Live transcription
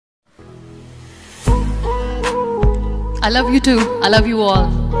I love you too. I love you all.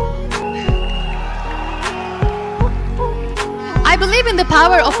 I believe in the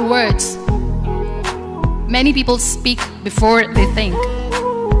power of words. Many people speak before they think.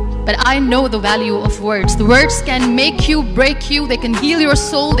 But I know the value of words. The words can make you, break you, they can heal your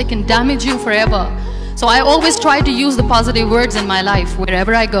soul, they can damage you forever. So I always try to use the positive words in my life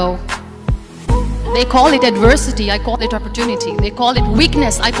wherever I go. They call it adversity, I call it opportunity. They call it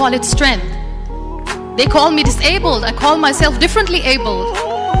weakness, I call it strength. They call me disabled, I call myself differently abled.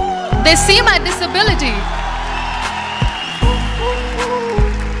 They see my disability.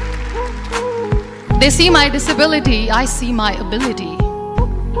 They see my disability, I see my ability.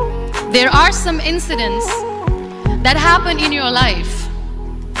 There are some incidents that happen in your life,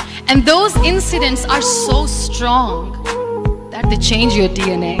 and those incidents are so strong that they change your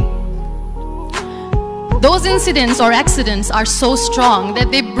DNA. Those incidents or accidents are so strong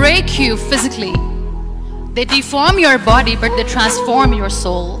that they break you physically. They deform your body, but they transform your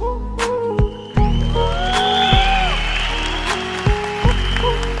soul.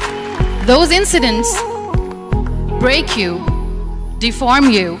 Those incidents break you, deform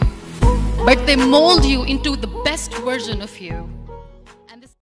you, but they mold you into the best version of you.